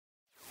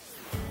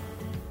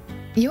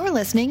You're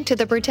listening to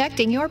the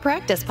Protecting Your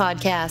Practice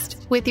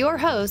podcast with your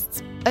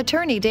hosts,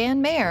 Attorney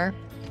Dan Mayer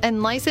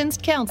and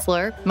licensed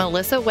counselor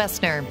Melissa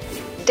Westner.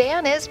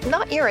 Dan is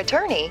not your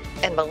attorney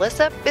and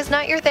Melissa is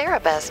not your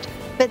therapist,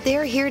 but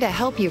they're here to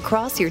help you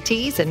cross your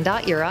T's and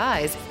dot your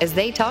I's as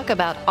they talk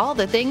about all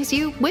the things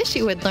you wish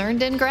you had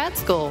learned in grad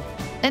school.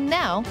 And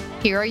now,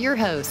 here are your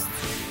hosts.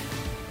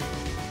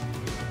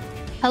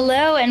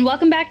 Hello, and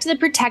welcome back to the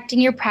Protecting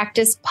Your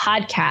Practice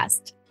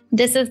podcast.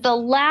 This is the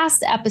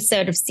last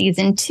episode of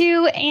season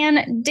 2,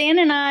 and Dan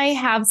and I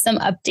have some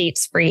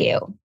updates for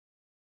you.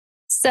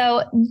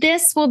 So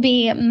this will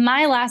be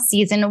my last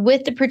season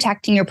with the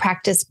Protecting Your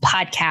Practice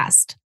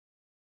podcast.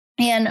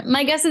 And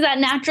my guess is that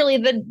naturally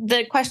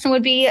the question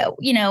would be,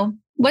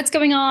 what's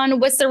going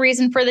on? What's the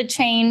reason for the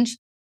change?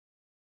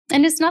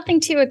 And it's nothing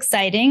too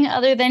exciting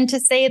other than to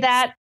say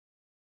that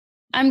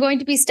I'm going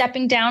to be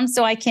stepping down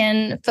so I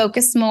can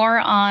focus more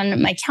on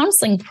my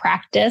counseling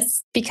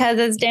practice, because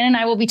as Dan and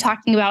I will be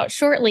talking about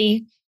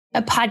shortly,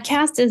 a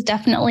podcast is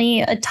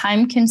definitely a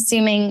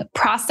time-consuming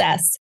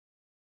process.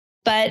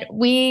 But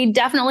we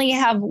definitely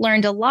have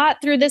learned a lot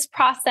through this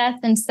process.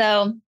 And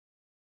so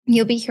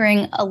you'll be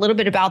hearing a little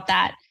bit about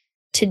that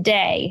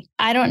today.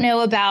 I don't know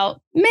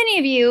about many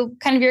of you,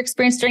 kind of your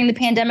experience during the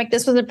pandemic.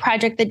 This was a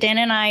project that Dan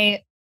and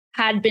I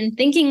had been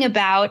thinking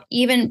about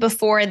even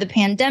before the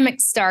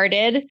pandemic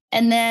started.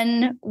 And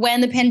then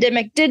when the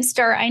pandemic did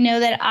start, I know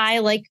that I,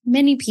 like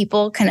many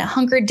people, kind of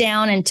hunkered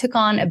down and took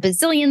on a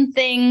bazillion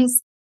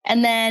things.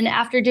 And then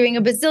after doing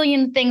a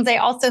bazillion things, I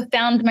also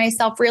found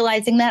myself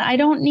realizing that I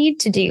don't need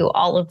to do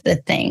all of the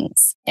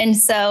things. And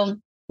so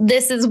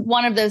this is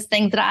one of those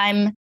things that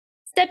I'm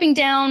stepping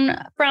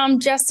down from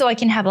just so I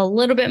can have a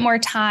little bit more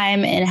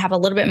time and have a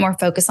little bit more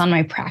focus on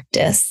my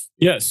practice.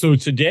 Yeah. So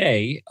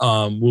today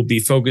we'll be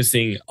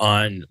focusing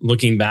on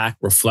looking back,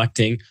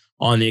 reflecting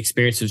on the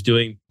experience of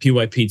doing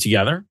PYP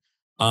together,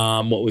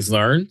 what we've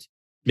learned,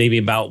 maybe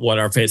about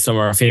what some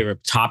of our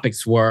favorite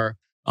topics were,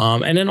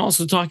 and then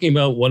also talking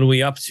about what are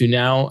we up to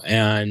now,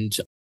 and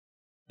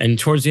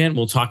towards the end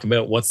we'll talk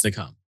about what's to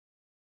come.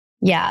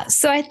 Yeah.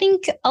 So I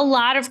think a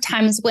lot of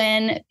times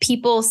when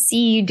people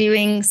see you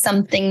doing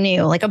something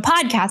new, like a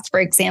podcast, for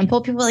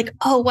example, people are like,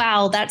 oh,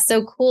 wow, that's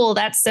so cool.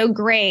 That's so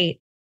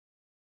great.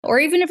 Or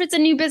even if it's a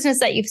new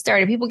business that you've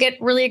started, people get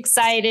really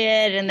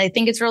excited and they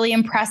think it's really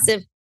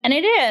impressive. And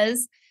it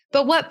is.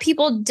 But what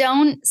people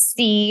don't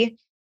see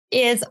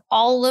is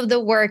all of the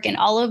work and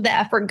all of the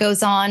effort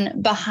goes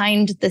on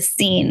behind the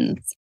scenes.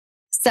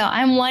 So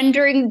I'm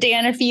wondering,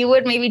 Dan, if you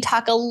would maybe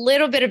talk a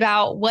little bit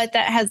about what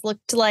that has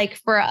looked like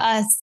for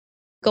us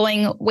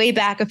going way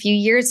back a few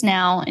years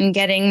now and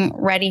getting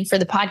ready for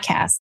the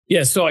podcast.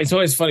 Yeah. So it's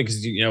always funny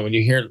because, when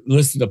you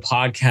listen to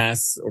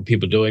podcasts or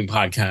people doing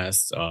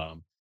podcasts,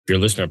 if you're a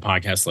listener to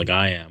podcasts like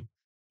I am,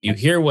 you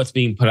hear what's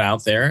being put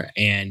out there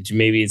and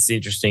maybe it's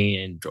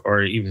interesting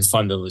or even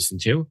fun to listen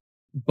to.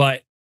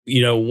 But,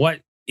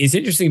 what is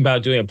interesting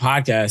about doing a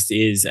podcast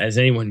is, as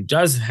anyone who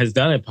has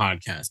done a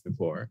podcast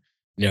before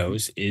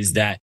knows, is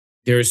that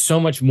there is so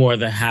much more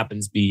that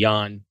happens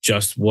beyond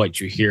just what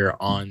you hear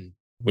on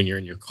when you're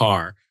in your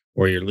car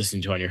or you're listening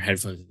to on your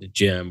headphones at the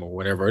gym or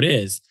whatever it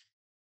is.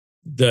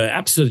 The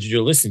episodes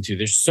you're listening to,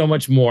 there's so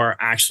much more,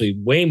 actually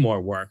way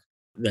more work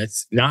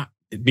that's not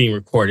being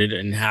recorded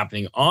and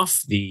happening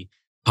off the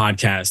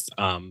podcast,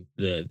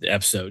 the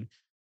episode.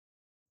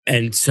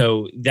 And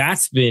so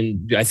that's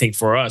been, I think,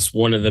 for us,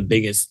 one of the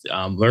biggest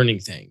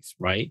learning things,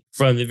 right?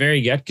 From the very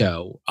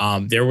get-go,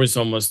 there was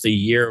almost a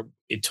year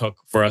it took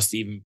for us to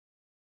even,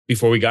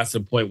 before we got to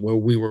the point where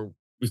we were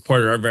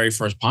recorded our very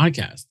first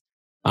podcast.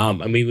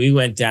 We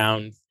went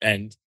down,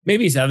 and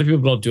maybe other people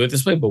don't do it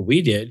this way, but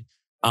we did.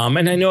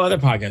 And I know other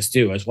podcasts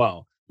do as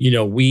well.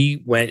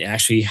 We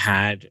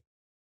had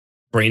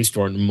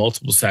brainstormed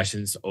multiple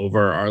sessions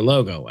over our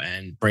logo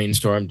and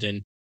brainstormed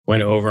and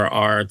went over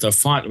the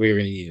font we were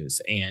going to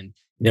use. And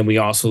then we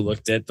also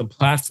looked at the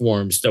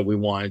platforms that we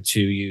wanted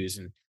to use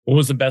and what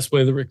was the best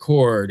way to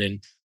record.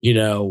 And,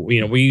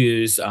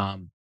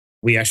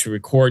 we actually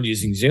record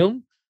using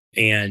Zoom.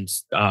 And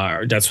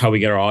that's how we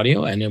get our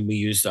audio. And then we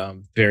use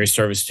various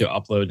services to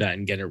upload that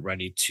and get it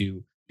ready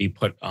to be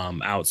put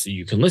out so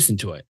you can listen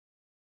to it.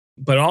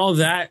 But all of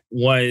that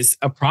was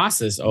a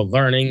process of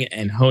learning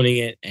and honing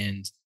it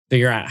and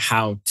figure out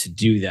how to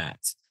do that.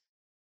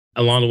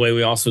 Along the way,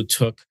 we also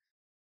took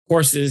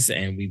courses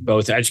and we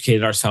both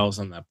educated ourselves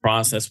on that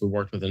process. We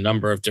worked with a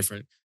number of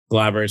different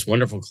collaborators,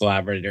 wonderful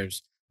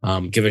collaborators.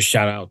 Give a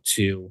shout out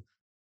to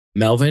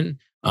Melvin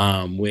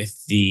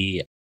with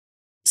the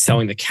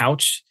Selling the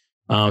Couch.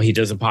 He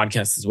does a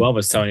podcast as well,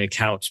 but Selling a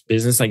Couch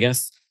business, I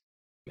guess.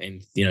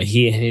 And,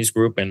 he and his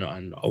group and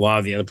a lot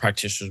of the other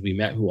practitioners we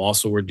met who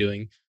also were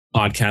doing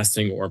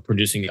podcasting or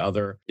producing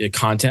other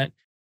content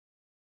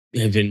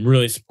have been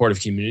really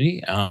supportive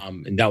community.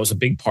 And that was a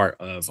big part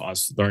of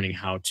us learning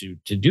how to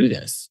do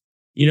this.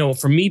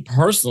 For me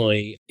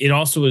personally, it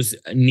also was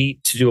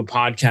neat to do a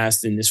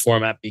podcast in this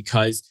format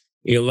because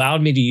it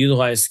allowed me to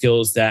utilize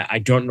skills that I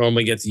don't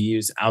normally get to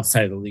use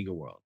outside of the legal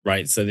world,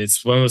 right? So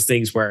it's one of those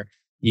things where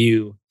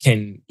you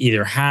can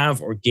either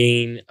have or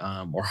gain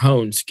or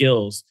hone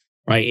skills,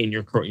 right, in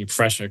your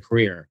professional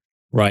career,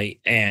 right?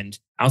 And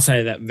outside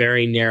of that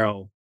very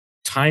narrow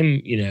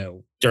time,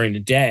 during the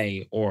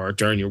day or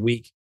during your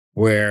week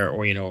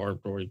or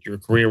your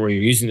career where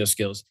you're using those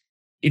skills,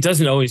 it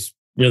doesn't always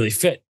really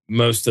fit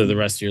most of the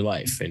rest of your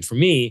life. And for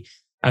me,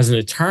 as an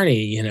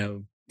attorney,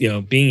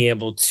 being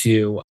able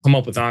to come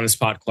up with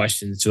on-the-spot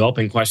questions,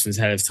 developing questions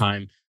ahead of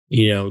time,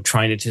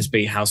 trying to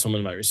anticipate how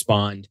someone might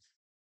respond,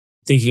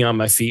 thinking on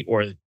my feet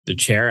or the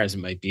chair as it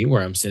might be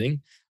where I'm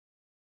sitting,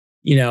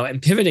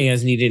 and pivoting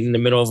as needed in the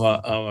middle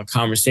of a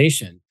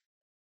conversation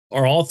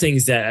are all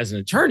things that as an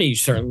attorney,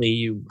 certainly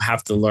you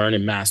have to learn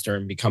and master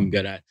and become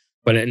good at.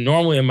 But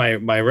normally in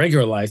my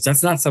regular life,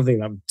 that's not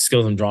something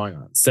skills I'm drawing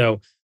on.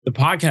 So the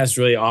podcast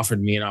really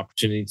offered me an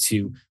opportunity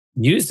to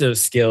use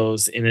those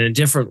skills in a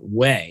different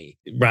way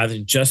rather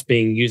than just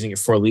using it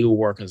for legal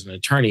work as an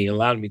attorney. It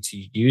allowed me to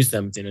use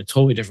them in a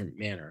totally different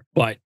manner,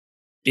 but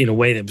in a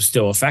way that was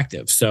still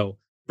effective. So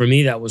for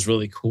me, that was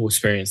really cool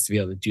experience to be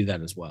able to do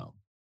that as well.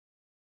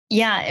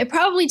 Yeah, it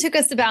probably took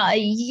us about a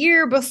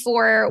year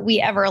before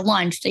we ever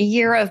launched, a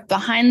year of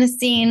behind the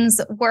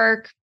scenes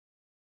work.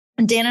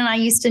 Dan and I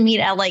used to meet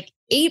at like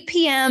 8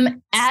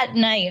 p.m. at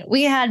night.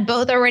 We had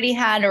both already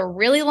had a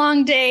really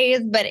long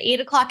days, but 8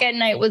 o'clock at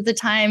night was the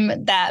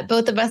time that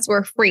both of us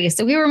were free.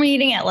 So we were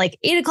meeting at like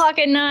 8 o'clock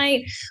at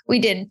night. We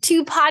did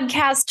 2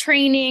 podcast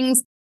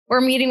trainings.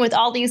 We're meeting with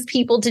all these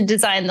people to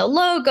design the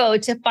logo,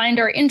 to find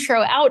our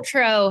intro,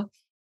 outro,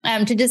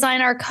 to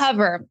design our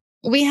cover.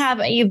 We have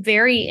a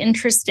very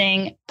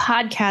interesting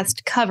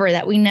podcast cover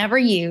that we never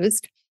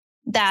used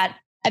that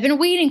I've been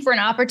waiting for an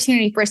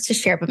opportunity for us to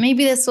share, but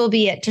maybe this will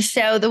be it to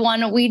show the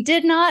one we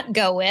did not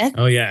go with.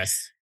 Oh,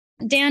 yes.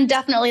 Dan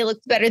definitely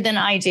looks better than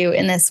I do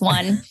in this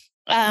one.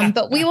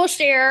 But we will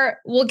share.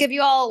 We'll give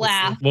you all a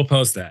laugh. We'll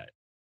post that.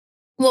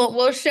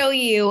 We'll show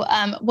you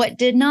what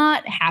did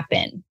not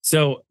happen.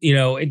 So,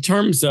 in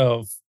terms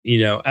of,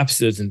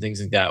 episodes and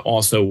things like that,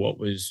 also what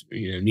was,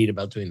 neat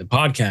about doing the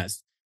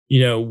podcast,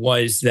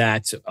 was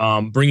that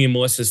bringing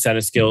Melissa's set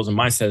of skills and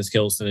my set of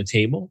skills to the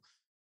table,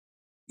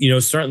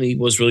 certainly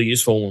was really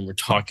useful when we're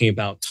talking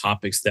about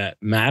topics that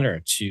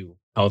matter to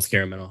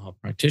healthcare and mental health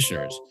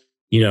practitioners,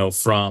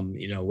 from,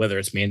 whether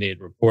it's mandated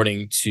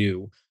reporting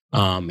to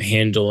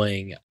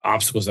handling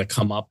obstacles that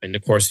come up in the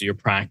course of your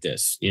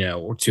practice,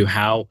 or to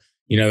how,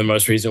 the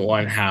most recent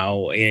one,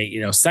 how,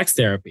 sex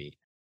therapy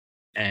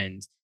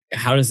and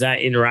how does that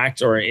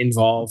interact or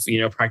involve,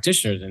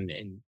 practitioners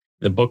and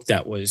the book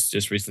that was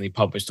just recently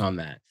published on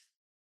that.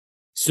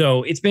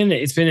 So it's been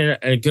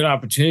a good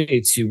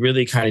opportunity to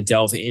really kind of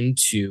delve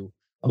into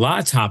a lot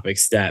of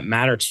topics that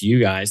matter to you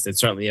guys that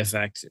certainly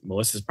affect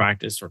Melissa's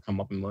practice or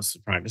come up in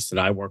Melissa's practice that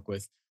I work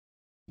with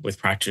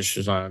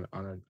practitioners on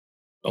an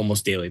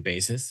almost daily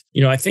basis.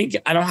 I think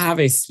I don't have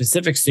a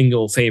specific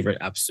single favorite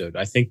episode.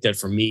 I think that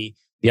for me,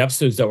 the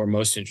episodes that were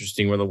most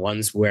interesting were the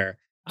ones where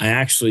I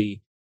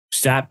actually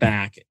sat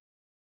back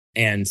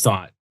and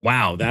thought,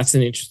 wow, that's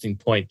an interesting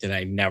point that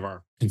I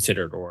never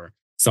considered or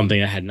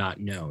something I had not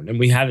known. And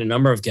we had a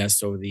number of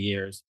guests over the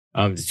years,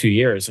 the 2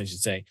 years, I should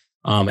say,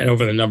 and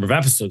over the number of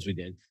episodes we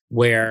did,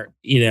 where,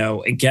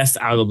 a guest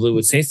out of the blue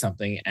would say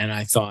something. And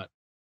I thought,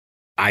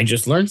 I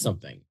just learned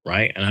something,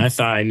 right? And I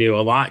thought I knew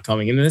a lot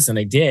coming into this, and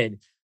I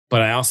did.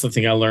 But I also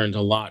think I learned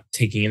a lot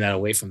taking that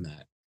away from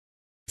that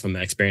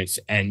experience.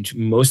 And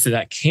most of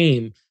that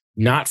came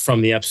not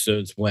from the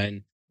episodes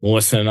when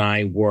Melissa and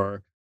I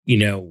were,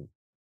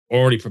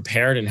 already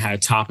prepared and had a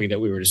topic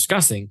that we were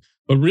discussing,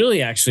 but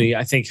really actually,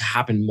 I think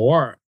happened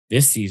more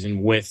this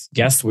season with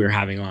guests we were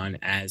having on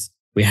as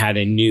we had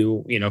a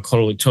new,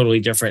 totally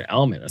different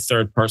element, a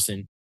third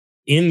person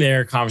in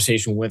their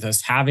conversation with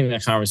us, having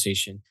that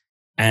conversation.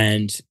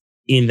 And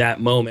in that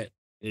moment,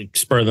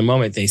 spur of the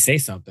moment, they say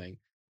something.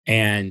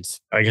 And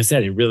like I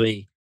said,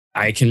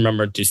 I can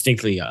remember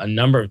distinctly a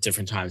number of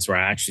different times where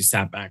I actually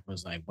sat back and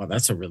was like, well,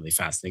 that's a really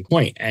fascinating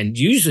point. And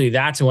usually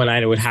that's when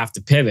I would have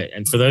to pivot.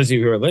 And for those of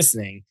you who are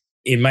listening,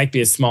 it might be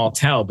a small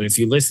tell, but if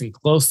you listen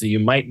closely, you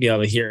might be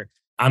able to hear,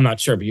 I'm not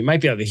sure, but you might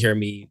be able to hear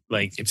me,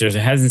 like if there's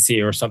a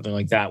hesitancy or something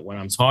like that when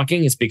I'm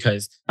talking, it's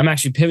because I'm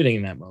actually pivoting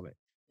in that moment.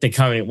 They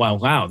come in,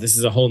 wow, this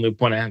is a whole new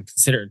point I hadn't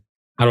considered.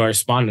 How do I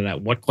respond to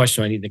that? What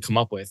question do I need to come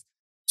up with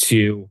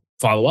to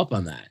follow up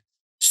on that?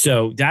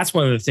 So that's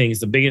one of the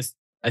things, the biggest,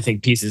 I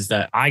think, pieces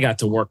that I got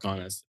to work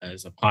on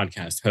as a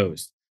podcast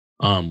host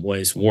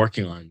was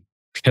working on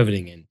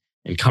pivoting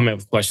and coming up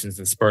with questions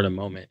in spur of the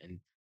moment and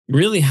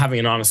really having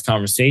an honest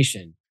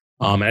conversation.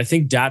 And I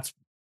think that's,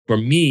 for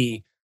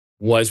me,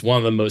 was one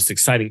of the most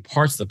exciting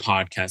parts of the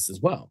podcast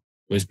as well,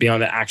 was being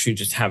able to actually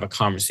just have a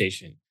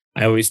conversation.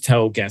 I always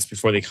tell guests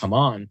before they come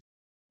on,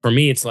 for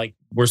me, it's like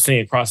we're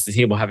sitting across the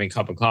table having a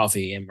cup of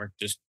coffee and we're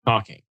just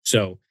talking.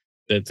 So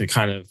the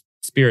kind of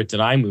spirit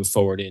that I move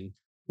forward in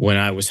when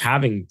I was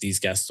having these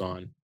guests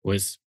on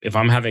was, if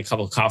I'm having a cup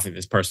of coffee with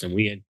this person,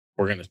 we're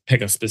going to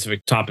pick a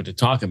specific topic to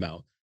talk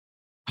about.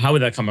 How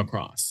would that come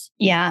across?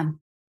 Yeah.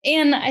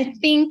 And I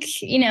think,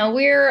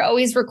 we're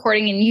always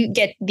recording and you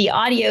get the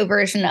audio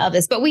version of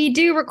this, but we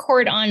do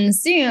record on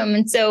Zoom.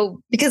 And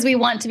so because we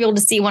want to be able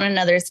to see one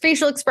another's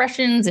facial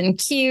expressions and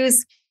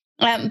cues.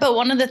 But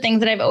one of the things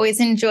that I've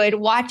always enjoyed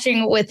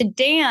watching with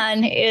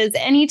Dan is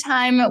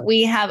anytime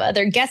we have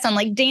other guests on,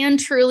 like Dan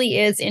truly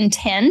is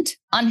intent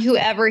on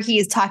whoever he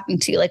is talking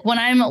to. Like when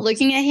I'm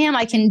looking at him,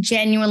 I can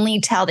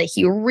genuinely tell that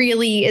he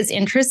really is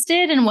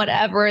interested in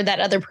whatever that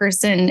other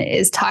person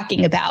is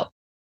talking about.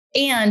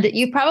 And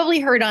you've probably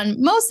heard on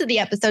most of the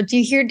episodes,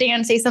 you hear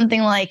Dan say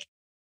something like,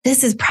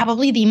 this is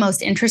probably the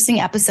most interesting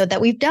episode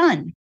that we've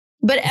done.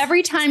 But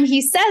every time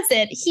he says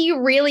it, he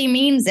really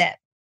means it.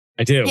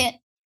 I do.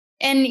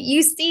 And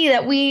you see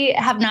that we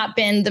have not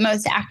been the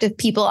most active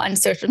people on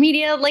social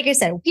media. Like I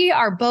said, we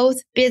are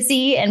both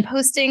busy and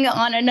posting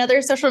on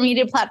another social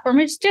media platform.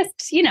 It's just,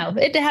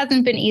 it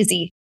hasn't been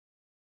easy.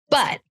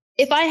 But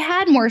if I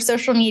had more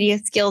social media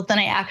skills than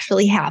I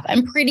actually have,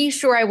 I'm pretty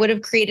sure I would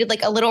have created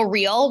like a little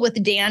reel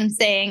with Dan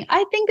saying,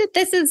 I think that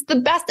this is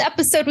the best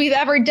episode we've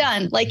ever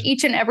done, like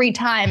each and every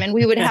time. And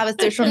we would have a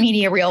social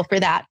media reel for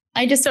that.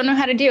 I just don't know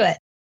how to do it.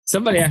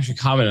 Somebody actually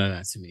commented on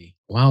that to me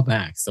a while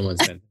back. Someone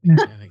said,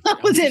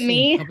 was it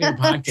me?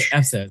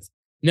 Episodes.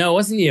 No, it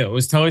wasn't you. It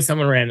was totally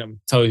someone random,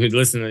 totally who'd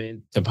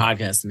listened to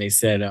podcasts. And they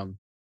said,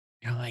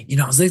 I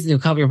was listening to a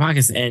couple of your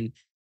podcasts and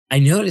I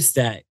noticed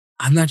that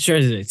I'm not sure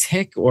if it's a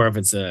tick or if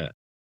it's a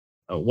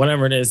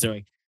whatever it is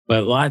doing. But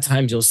a lot of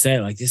times you'll say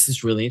like, this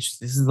is really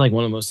interesting. This is like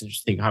one of the most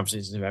interesting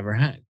conversations I've ever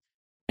had.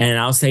 And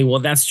I'll say, well,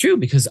 that's true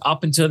because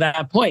up until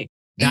that point,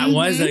 that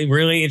was a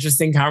really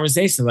interesting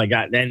conversation like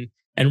that.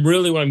 And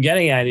really what I'm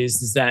getting at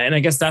is that, and I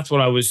guess that's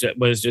what I was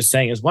just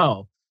saying as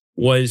well,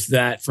 was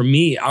that for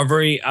me,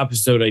 every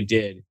episode I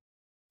did,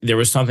 there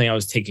was something I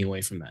was taking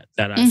away from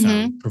that I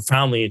found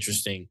profoundly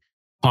interesting,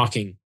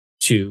 talking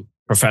to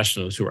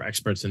professionals who are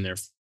experts in their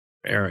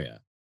area.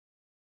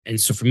 And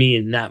so for me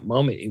in that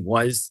moment, it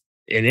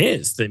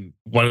is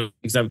one of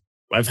the things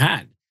I've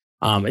had.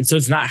 And so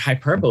it's not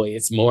hyperbole.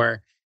 It's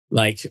more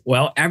like,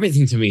 well,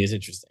 everything to me is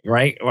interesting,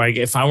 right? Like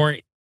if I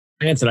weren't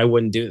experienced, I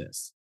wouldn't do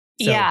this.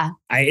 So yeah.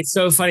 It's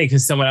so funny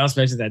because someone else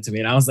mentioned that to me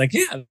and I was like,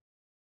 yeah,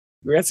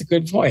 that's a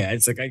good point.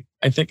 It's like,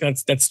 I think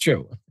that's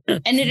true.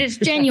 And it is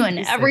genuine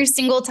every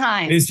single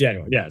time. It is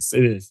genuine. Yes,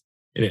 it is.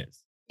 It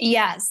is.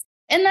 Yes.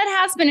 And that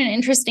has been an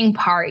interesting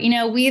part.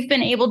 We've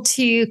been able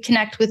to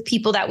connect with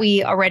people that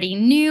we already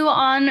knew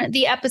on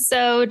the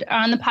episode,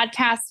 on the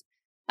podcast,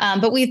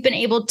 but we've been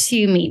able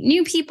to meet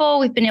new people.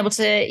 We've been able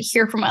to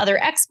hear from other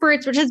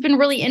experts, which has been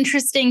really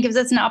interesting, gives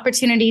us an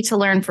opportunity to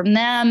learn from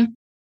them.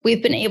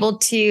 We've been able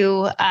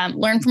to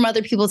learn from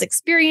other people's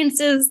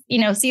experiences.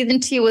 Season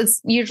 2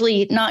 was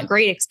usually not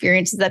great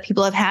experiences that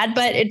people have had,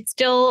 but it's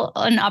still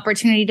an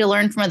opportunity to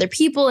learn from other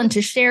people and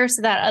to share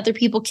so that other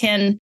people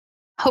can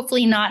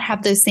hopefully not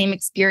have those same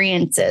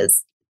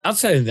experiences.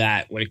 Outside of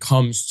that, when it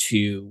comes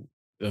to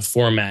the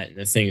format and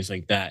the things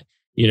like that,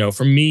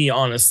 for me,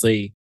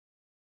 honestly,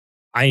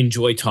 I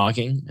enjoy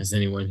talking, as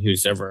anyone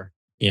who's ever,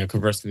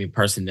 conversed with me in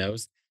person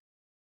knows.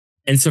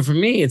 And so for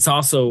me, it's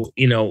also,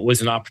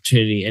 was an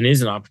opportunity and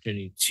is an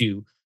opportunity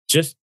to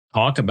just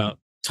talk about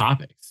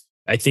topics.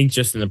 I think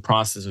just in the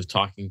process of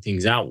talking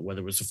things out,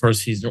 whether it was the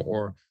first season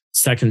or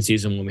second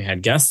season when we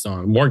had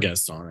more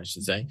guests on, I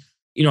should say,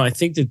 I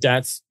think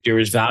there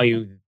is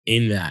value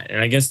in that. And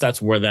I guess that's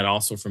where that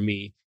also for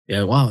me,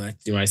 when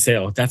I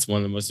say, that's one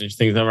of the most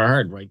interesting things I've ever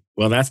heard, right?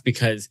 Well, that's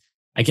because,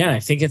 again, I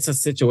think it's a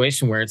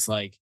situation where it's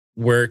like,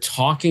 we're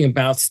talking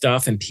about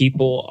stuff and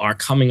people are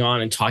coming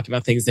on and talking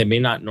about things they may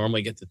not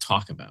normally get to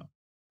talk about,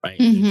 right?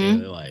 In their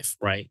daily life,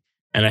 right?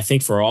 And I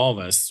think for all of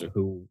us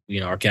who,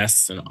 our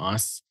guests and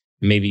us,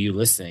 maybe you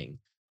listening,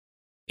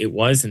 it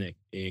was an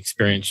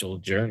experiential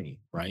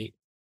journey, right?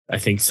 I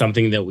think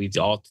something that we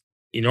all,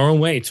 in our own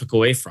way, took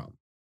away from.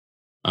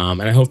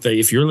 And I hope that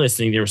if you're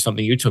listening, there was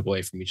something you took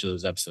away from each of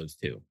those episodes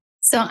too.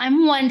 So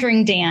I'm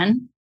wondering,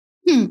 Dan,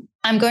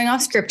 I'm going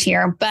off script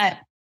here, but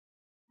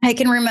I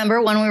can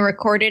remember when we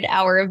recorded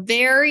our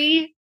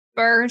very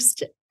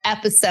first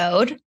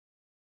episode.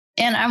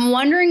 And I'm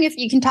wondering if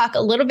you can talk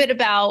a little bit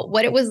about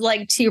what it was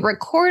like to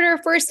record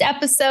our first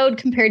episode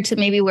compared to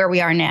maybe where we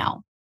are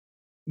now.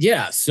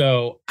 Yeah.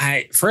 So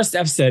first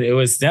episode, it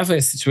was definitely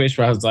a situation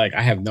where I was like,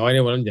 I have no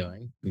idea what I'm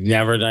doing.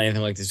 Never done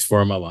anything like this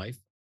before in my life.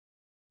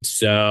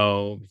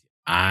 So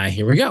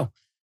here we go.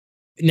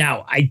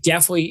 Now, I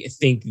definitely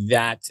think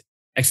that,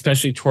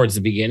 especially towards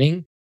the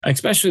beginning,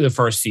 especially the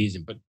first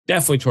season, but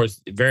definitely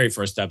towards the very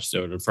first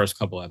episode or first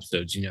couple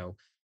episodes,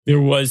 there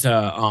was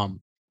when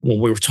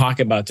we were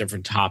talking about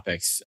different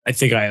topics, I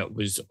think I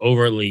was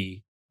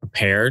overly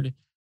prepared.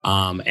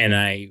 And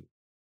I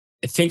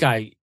think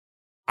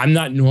I'm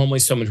not normally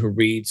someone who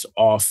reads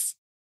off,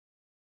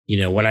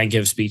 when I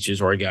give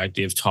speeches or I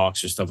give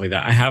talks or stuff like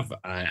that. I have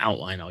an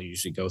outline I'll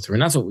usually go through.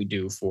 And that's what we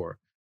do for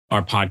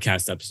our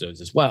podcast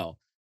episodes as well.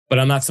 But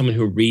I'm not someone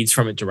who reads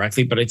from it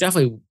directly, but I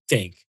definitely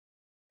think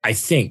I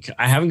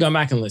haven't gone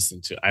back and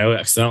listened to, I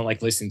don't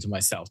like listening to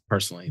myself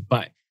personally,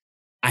 but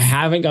I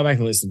haven't gone back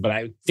and listened. But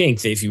I think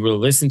that if you were to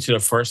listen to the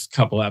first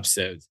couple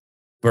episodes,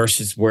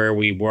 versus where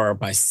we were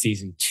by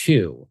season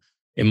 2,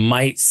 it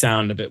might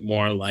sound a bit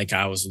more like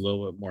I was a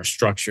little bit more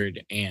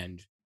structured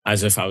and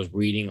as if I was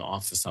reading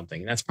off of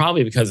something. And that's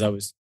probably because I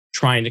was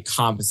trying to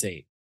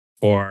compensate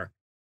for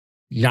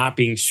not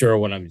being sure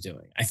what I'm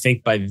doing. I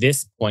think by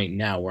this point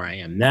now, where I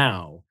am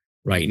now,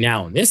 right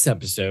now in this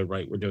episode,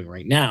 right, we're doing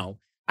right now,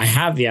 I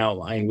have the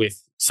outline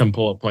with some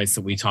bullet points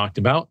that we talked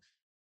about,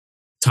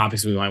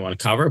 topics we might want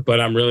to cover,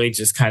 but I'm really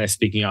just kind of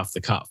speaking off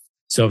the cuff.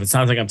 So if it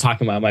sounds like I'm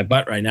talking about my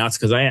butt right now, it's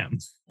because I am.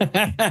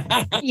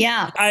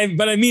 Yeah.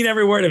 But I mean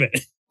every word of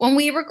it. When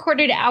we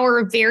recorded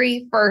our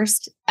very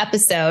first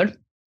episode,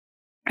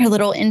 our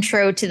little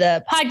intro to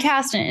the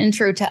podcast and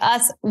intro to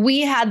us,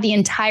 we had the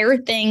entire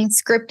thing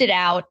scripted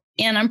out.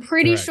 And I'm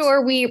pretty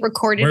sure we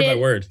recorded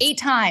it 8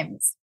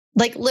 times,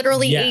 like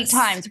literally 8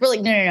 times. We're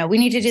like, no. We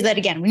need to do that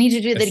again. We need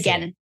to do that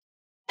again.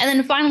 And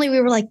then finally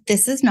we were like,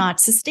 this is not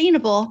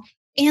sustainable.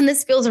 And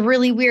this feels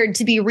really weird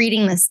to be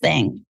reading this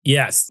thing.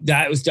 Yes,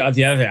 that was the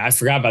other thing. I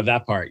forgot about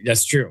that part.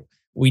 That's true.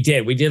 We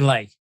did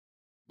like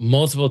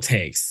multiple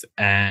takes.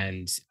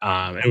 And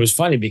it was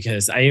funny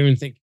because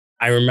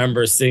I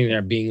remember sitting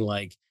there being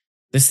like,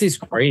 this is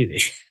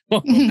crazy.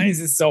 Why is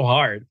this so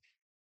hard?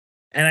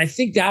 And I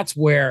think that's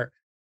where,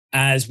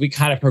 as we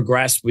kind of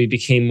progressed, we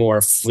became more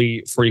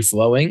free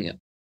flowing.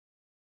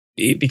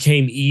 It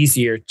became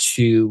easier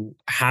to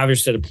have your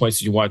set of points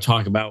that you want to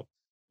talk about.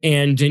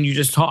 And then you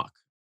just talk,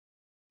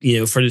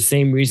 for the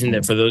same reason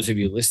that for those of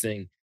you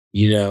listening,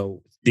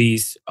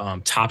 these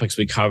topics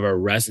we cover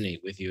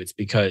resonate with you. It's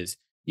because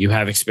you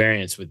have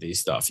experience with these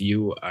stuff.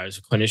 You, as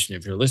a clinician,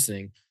 if you're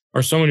listening,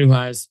 or someone who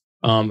has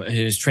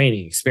his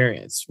training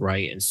experience,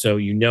 right? And so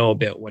you know a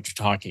bit what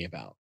you're talking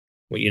about.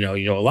 You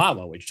know a lot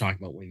about what you're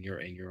talking about when you're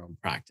in your own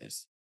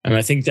practice. And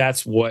I think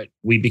that's what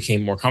we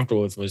became more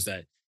comfortable with, was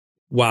that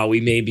while we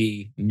may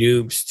be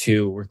noobs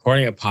to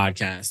recording a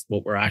podcast,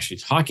 what we're actually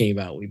talking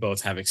about, we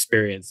both have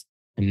experience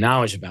and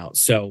knowledge about.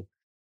 So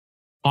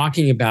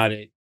talking about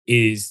it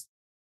is,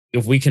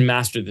 if we can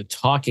master the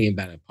talking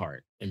about it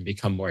part and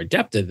become more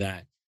adept at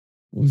that,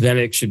 then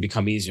it should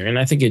become easier. And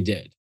I think it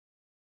did.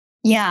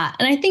 Yeah.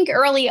 And I think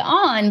early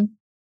on,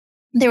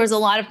 there was a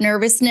lot of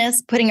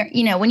nervousness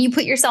when you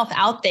put yourself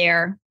out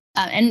there,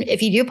 and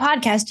if you do a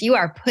podcast, you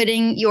are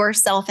putting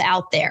yourself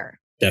out there.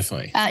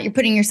 Definitely. You're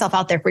putting yourself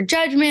out there for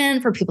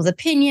judgment, for people's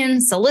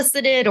opinions,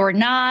 solicited or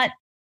not.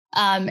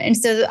 And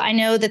so I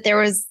know that there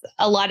was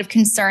a lot of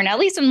concern, at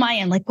least on my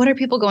end, like, what are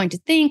people going to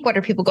think? What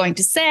are people going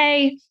to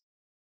say?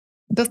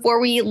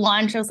 Before we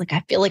launched, I was like,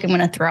 I feel like I'm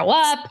going to throw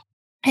up.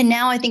 And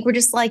now I think we're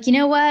just like, you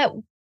know what?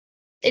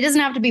 It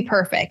doesn't have to be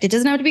perfect. It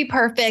doesn't have to be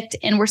perfect.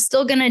 And we're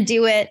still going to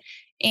do it.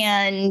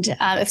 And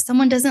if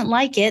someone doesn't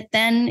like it,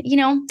 then,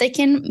 they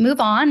can move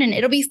on and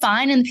it'll be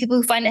fine. And the people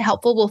who find it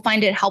helpful will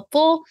find it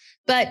helpful.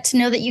 But to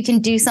know that you can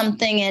do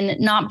something and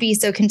not be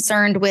so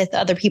concerned with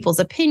other people's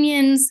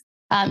opinions,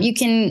 you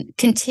can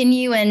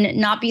continue and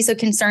not be so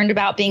concerned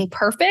about being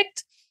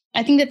perfect.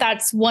 I think that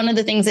that's one of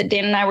the things that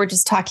Dan and I were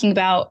just talking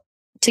about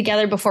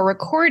together before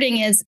recording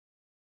is,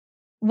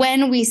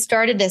 when we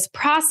started this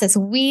process,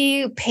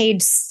 we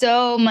paid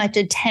so much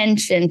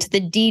attention to the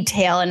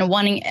detail and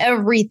wanting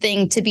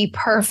everything to be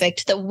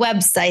perfect. The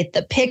website,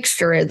 the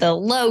picture, the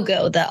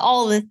logo,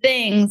 all the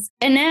things.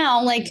 And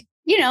now,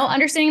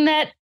 understanding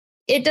that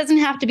it doesn't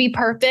have to be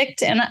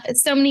perfect. And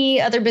so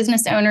many other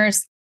business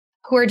owners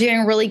who are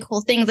doing really cool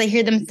things, I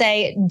hear them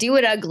say, do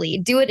it ugly,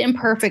 do it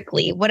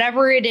imperfectly,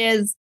 whatever it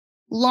is,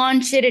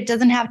 launch it. It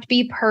doesn't have to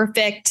be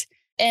perfect.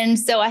 And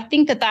so I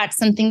think that that's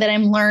something that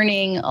I'm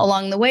learning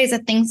along the way, is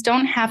that things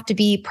don't have to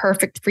be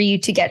perfect for you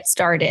to get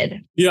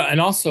started. Yeah.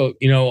 And also,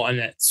 on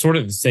that sort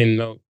of the same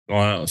note,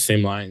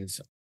 same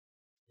lines,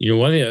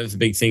 one of the other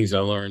big things I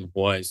learned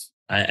was,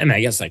 and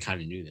I guess I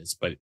kind of knew this,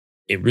 but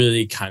it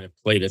really kind of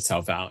played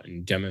itself out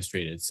and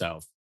demonstrated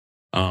itself,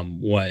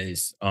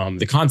 was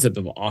the concept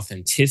of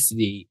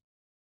authenticity.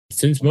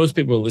 Since most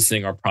people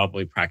listening are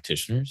probably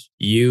practitioners,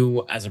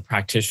 you as a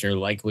practitioner,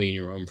 likely in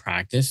your own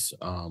practice,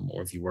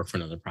 or if you work for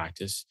another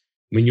practice,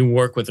 when you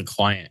work with a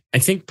client, I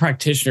think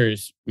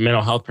practitioners,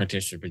 mental health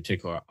practitioners in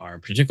particular, are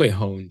particularly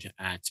honed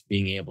at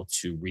being able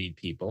to read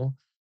people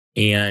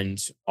and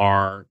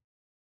are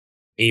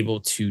able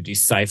to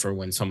decipher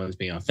when someone's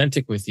being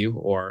authentic with you,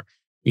 or,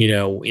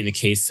 in the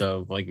case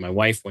of like my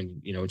wife,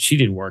 when, she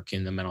did work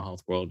in the mental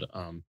health world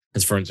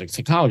as forensic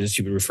psychologist,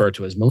 she would refer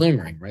to as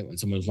malingering, right? When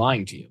someone's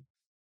lying to you.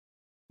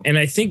 And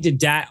I think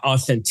that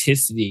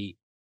authenticity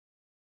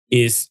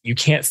is, you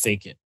can't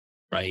fake it,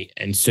 right?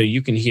 And so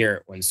you can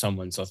hear when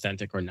someone's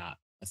authentic or not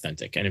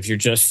authentic. And if you're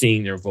just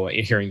seeing their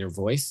voice, hearing their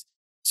voice,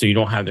 so you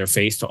don't have their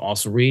face to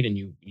also read, and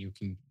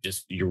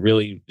you're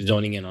really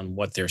zoning in on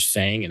what they're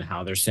saying and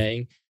how they're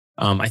saying.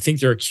 I think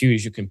there are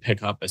cues you can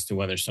pick up as to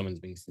whether someone's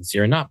being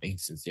sincere or not being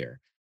sincere.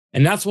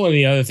 And that's one of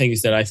the other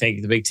things that I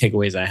think the big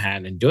takeaways I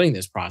had in doing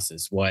this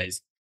process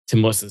was, to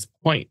Melissa's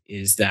point,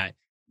 is that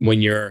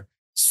when you're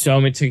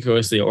so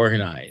meticulously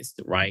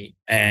organized, right?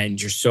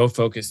 And you're so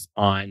focused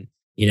on,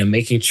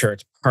 making sure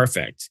it's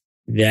perfect,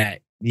 that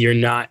you're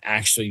not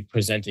actually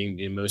presenting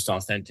the most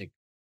authentic,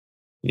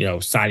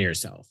 side of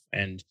yourself.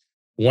 And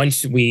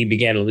once we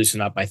began to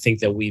loosen up, I think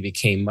that we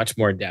became much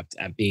more adept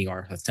at being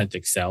our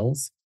authentic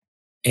selves.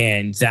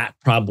 And that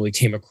probably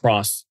came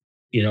across,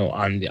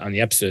 on the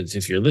episodes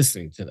if you're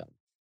listening to them.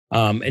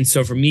 And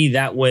so for me,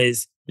 there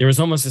was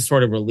almost a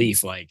sort of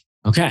relief, like,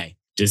 okay,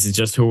 this is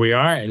just who we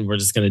are and we're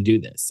just going to do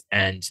this.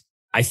 And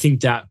I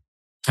think that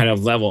kind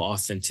of level of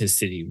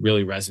authenticity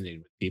really resonated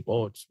with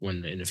people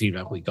in the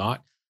feedback we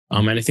got.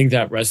 And I think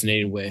that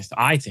resonated with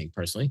our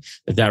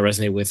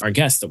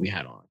guests that we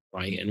had on,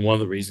 right? And one of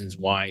the reasons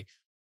why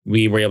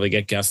we were able to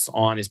get guests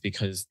on is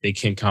because they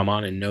can come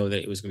on and know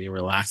that it was going to be a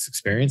relaxed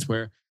experience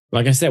where,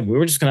 like I said, we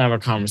were just going to have a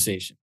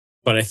conversation.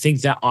 But I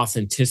think that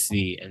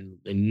authenticity and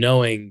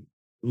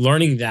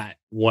learning that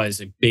was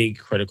a big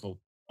critical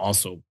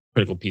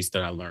piece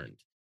that I learned.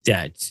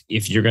 That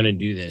if you're going to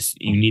do this,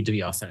 you need to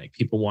be authentic.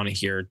 People want to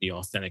hear the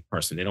authentic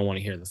person. They don't want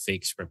to hear the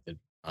fake scripted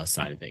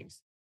side of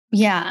things.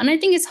 Yeah. And I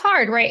think it's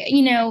hard, right?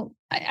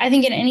 I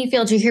think in any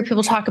field, you hear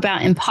people talk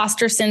about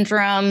imposter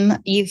syndrome.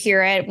 You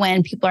hear it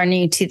when people are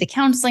new to the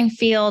counseling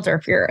field or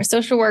if you're a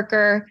social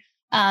worker,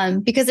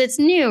 because it's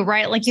new,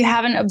 right? Like you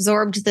haven't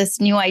absorbed this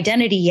new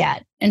identity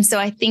yet. And so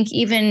I think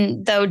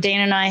even though Dan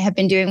and I have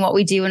been doing what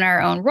we do in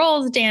our own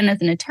roles, Dan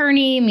as an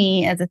attorney,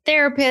 me as a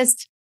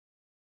therapist,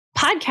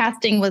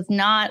 podcasting was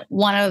not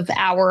one of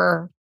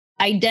our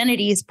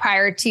identities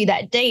prior to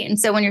that date. And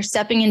so when you're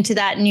stepping into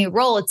that new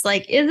role, it's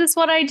like, is this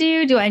what I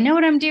do? Do I know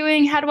what I'm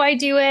doing? How do I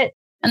do it?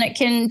 And it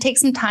can take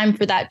some time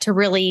for that to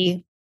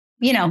really,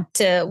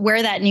 to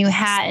wear that new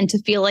hat and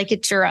to feel like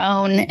it's your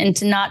own and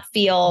to not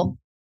feel,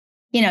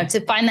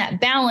 to find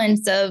that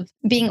balance of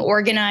being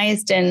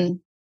organized and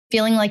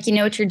feeling like you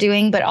know what you're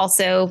doing, but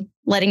also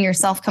letting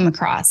yourself come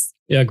across.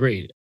 Yeah,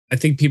 agreed. I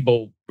think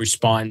people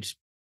respond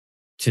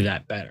to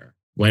that better.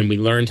 When we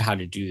learned how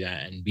to do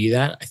that and be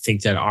that, I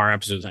think that our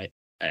episodes, I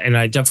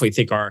definitely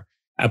think our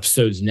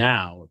episodes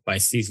now by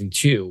season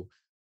 2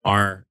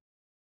 are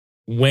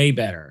way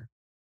better,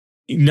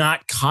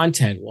 not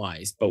content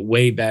wise, but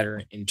way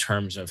better in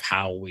terms of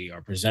how we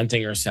are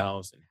presenting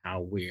ourselves and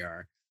how we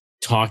are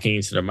talking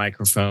into the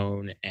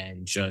microphone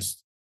and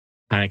just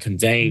kind of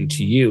conveying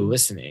to you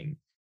listening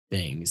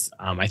things.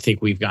 I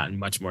think we've gotten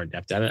much more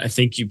adept at it. I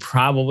think you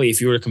probably,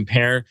 if you were to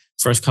compare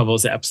first couple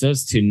of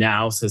episodes to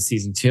now, so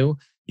season 2,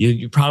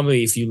 you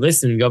probably, if you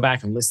listen and go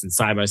back and listen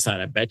side by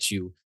side, I bet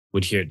you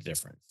would hear the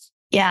difference.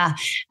 Yeah.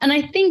 And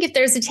I think if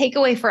there's a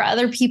takeaway for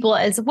other people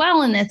as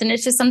well in this, and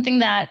it's just something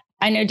that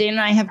I know Dan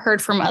and I have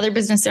heard from other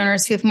business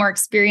owners who have more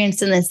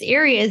experience in this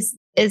area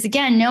is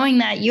again, knowing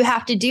that you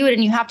have to do it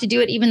and you have to do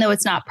it even though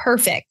it's not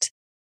perfect.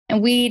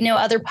 And we know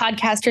other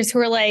podcasters who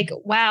are like,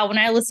 wow, when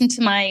I listened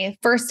to my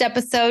first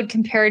episode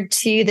compared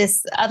to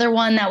this other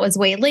one that was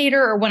way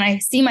later, or when I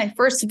see my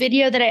first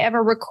video that I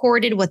ever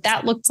recorded, what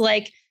that looked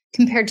like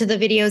compared to the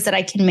videos that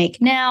I can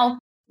make now,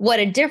 what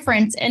a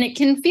difference. And it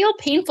can feel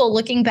painful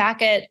looking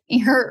back at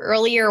your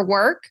earlier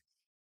work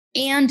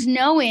and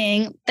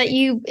knowing that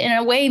you, in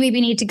a way, maybe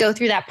need to go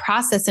through that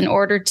process in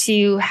order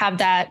to have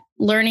that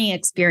learning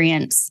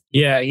experience.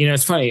 Yeah.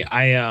 It's funny.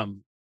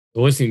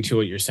 Listening to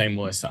what you're saying,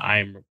 Melissa,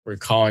 I'm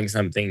recalling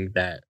something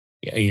that,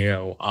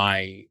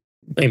 I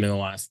maybe in the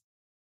last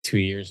 2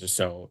 years or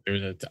so, there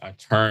was a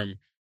term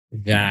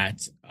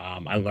that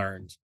I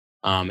learned.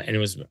 And it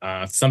was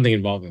something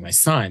involving my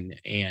son.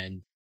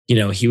 And,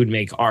 he would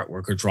make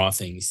artwork or draw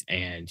things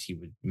and he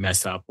would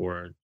mess up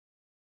or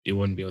it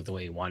wouldn't be the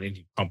way he wanted.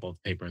 He'd crumple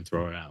the paper and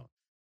throw it out.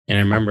 And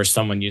I remember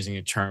someone using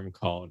a term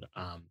called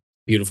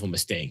beautiful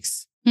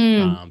mistakes,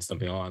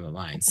 something along the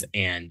lines.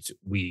 And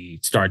we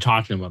started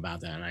talking to him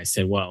about that. And I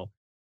said, well,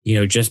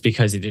 just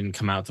because it didn't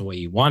come out the way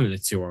you wanted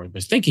it to or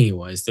was thinking it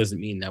was, doesn't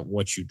mean that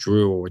what you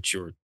drew or what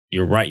you're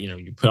right,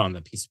 you put on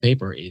the piece of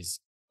paper is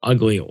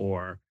ugly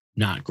or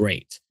not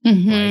great.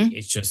 Right?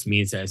 It just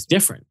means that it's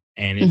different.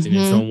 And it's in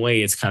its own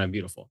way, it's kind of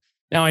beautiful.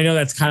 Now, I know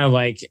that's kind of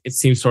like, it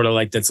seems sort of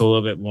like that's a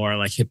little bit more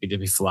like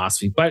hippy-dippy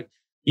philosophy, but,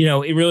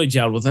 it really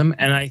gelled with him.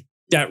 And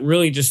that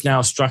really just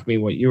now struck me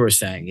what you were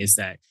saying is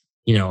that,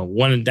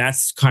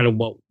 that's kind of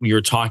what we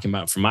were talking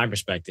about from my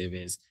perspective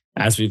is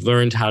as we've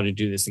learned how to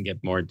do this and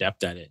get more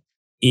adept at it,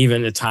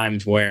 even the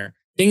times where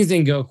things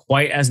didn't go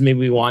quite as maybe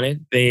we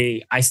wanted,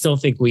 I still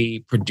think we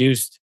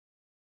produced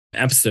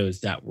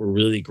episodes that were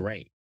really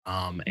great.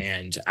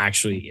 And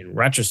actually in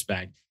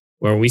retrospect,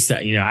 where we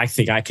said, I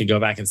think I could go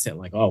back and say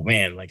like, oh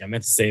man, like I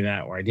meant to say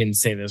that, or I didn't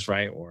say this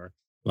right. Or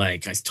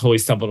like, I totally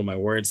stumbled on my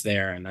words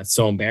there. And that's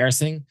so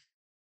embarrassing.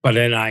 But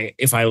then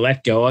if I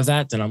let go of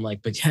that, then I'm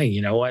like, but hey,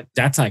 you know what?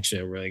 That's actually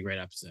a really great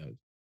episode.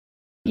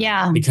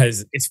 Yeah.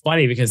 Because it's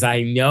funny because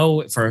I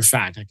know for a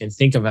fact, I can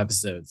think of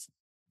episodes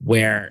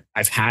where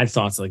I've had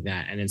thoughts like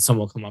that. And then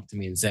someone will come up to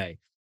me and say,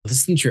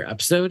 listen to your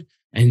episode.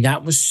 And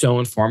that was so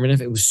informative.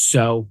 It was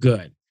so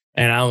good.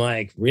 And I'm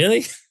like,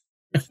 really?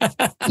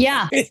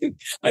 Yeah.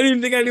 I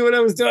didn't think I knew what I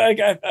was doing.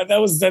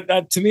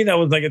 That to me, that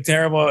was like a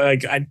terrible,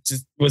 like I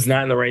just was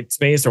not in the right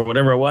space or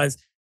whatever it was.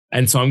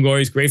 And so I'm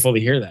always grateful to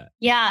hear that.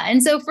 Yeah.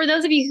 And so for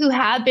those of you who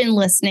have been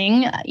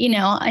listening,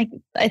 I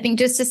think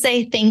just to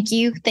say thank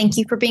you. Thank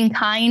you for being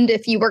kind.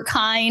 If you were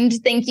kind,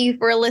 thank you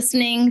for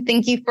listening.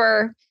 Thank you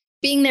for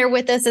being there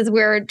with us as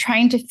we're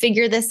trying to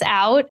figure this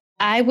out.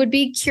 I would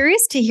be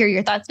curious to hear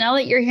your thoughts now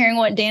that you're hearing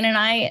what Dan and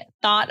I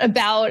thought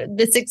about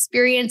this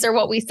experience or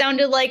what we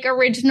sounded like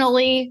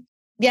originally.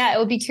 Yeah, it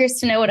would be curious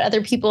to know what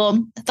other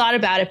people thought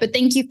about it. But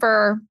thank you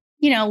for,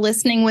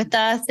 listening with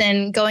us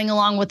and going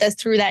along with us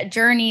through that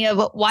journey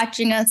of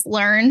watching us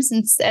learn.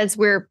 Since as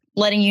we're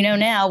letting you know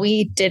now,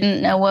 we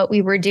didn't know what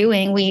we were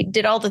doing. We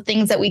did all the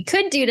things that we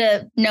could do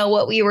to know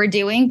what we were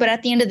doing. But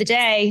at the end of the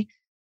day,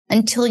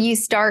 until you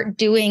start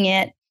doing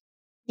it,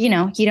 you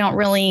don't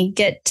really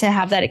get to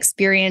have that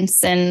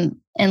experience and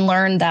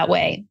learn that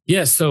way.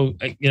 Yeah. So,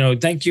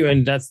 thank you.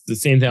 And that's the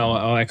same thing.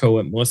 I'll echo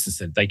what Melissa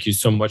said. Thank you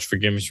so much for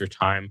giving us your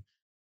time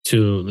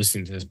to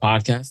listening to this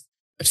podcast.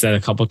 I've said it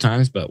a couple of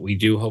times, but we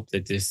do hope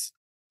that this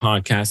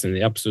podcast and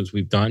the episodes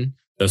we've done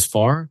thus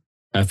far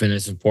have been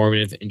as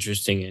informative,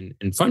 interesting,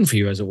 and fun for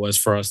you as it was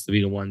for us to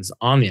be the ones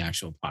on the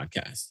actual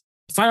podcast.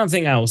 The final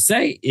thing I will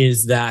say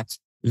is that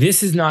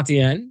this is not the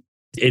end.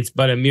 It's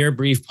but a mere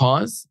brief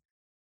pause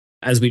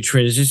as we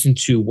transition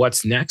to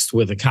what's next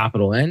with a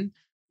capital N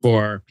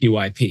for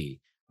PYP.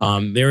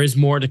 There is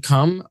more to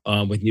come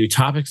with new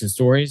topics and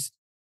stories.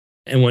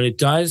 And when it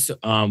does,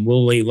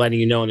 we'll be letting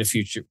you know in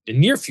the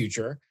near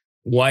future,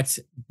 what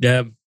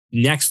the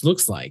next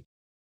looks like.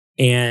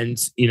 And,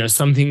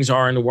 some things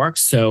are in the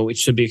works, so it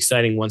should be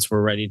exciting once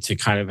we're ready to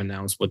kind of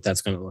announce what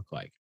that's going to look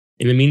like.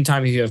 In the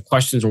meantime, if you have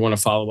questions or want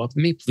to follow up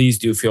with me, please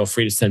do feel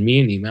free to send me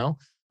an email.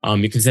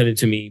 You can send it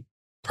to me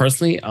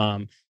personally.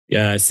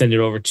 Send it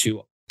over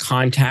to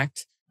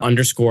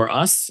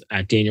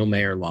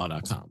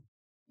contact_us@danielmayerlaw.com.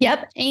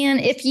 Yep.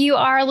 And if you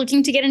are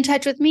looking to get in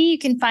touch with me, you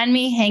can find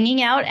me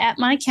hanging out at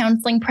my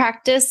counseling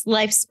practice,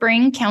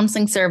 LifeSpring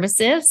Counseling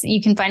Services.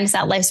 You can find us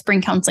at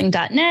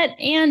lifespringcounseling.net.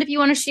 And if you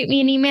want to shoot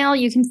me an email,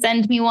 you can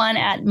send me one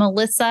at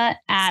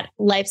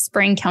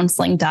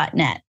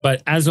melissa@lifespringcounseling.net.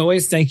 But as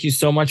always, thank you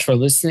so much for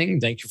listening.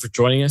 Thank you for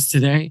joining us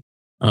today.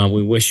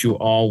 We wish you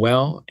all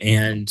well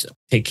and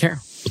take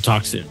care. We'll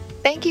talk soon.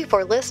 Thank you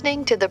for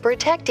listening to the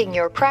Protecting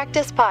Your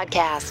Practice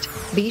podcast.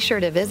 Be sure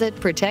to visit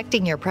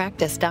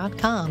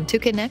protectingyourpractice.com to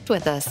connect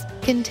with us,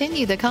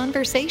 continue the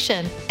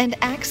conversation, and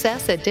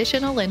access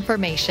additional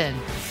information.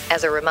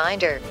 As a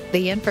reminder,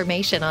 the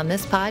information on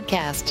this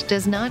podcast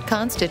does not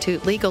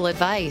constitute legal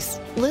advice.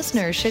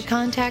 Listeners should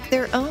contact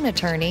their own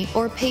attorney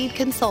or paid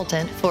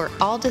consultant for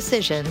all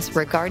decisions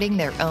regarding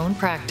their own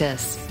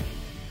practice.